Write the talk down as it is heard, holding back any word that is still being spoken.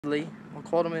I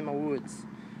caught him in my woods.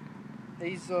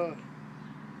 He's only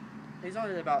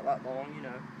about that long, you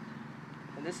know.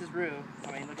 And this is real.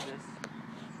 I mean, look at this.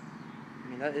 I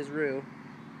mean, that is real.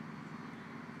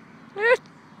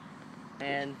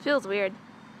 And feels weird.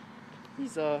 he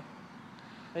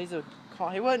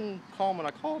wasn't calm when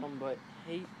I caught him, but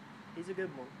he's a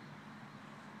good one.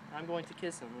 I'm going to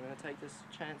kiss him. I'm going to take this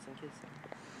chance and kiss him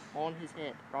on his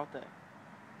head, right there.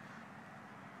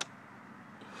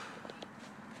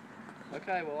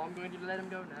 Okay, well, I'm going to let him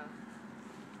go now.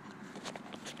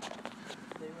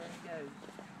 See where he goes.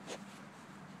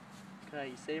 Okay,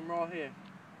 you see him right here.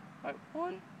 Right,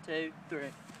 1, 2, 3.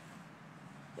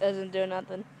 Doesn't do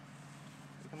nothing.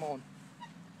 Come on.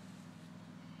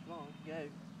 Come on, go.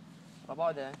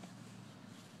 Bye-bye there.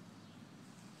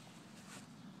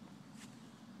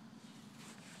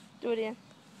 Do it again.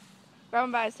 Grab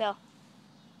him by his tail.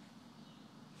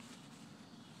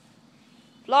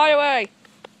 Fly away!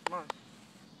 Come on.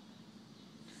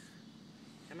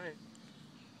 Come on.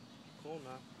 Cool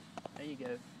now. There you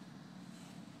go.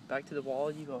 Back to the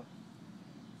wall you go.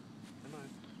 Come on.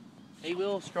 He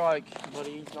will strike, but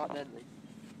he's not deadly.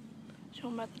 Show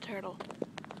him about the turtle.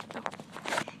 Oh.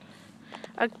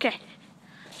 Okay.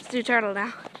 Let's do turtle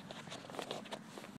now.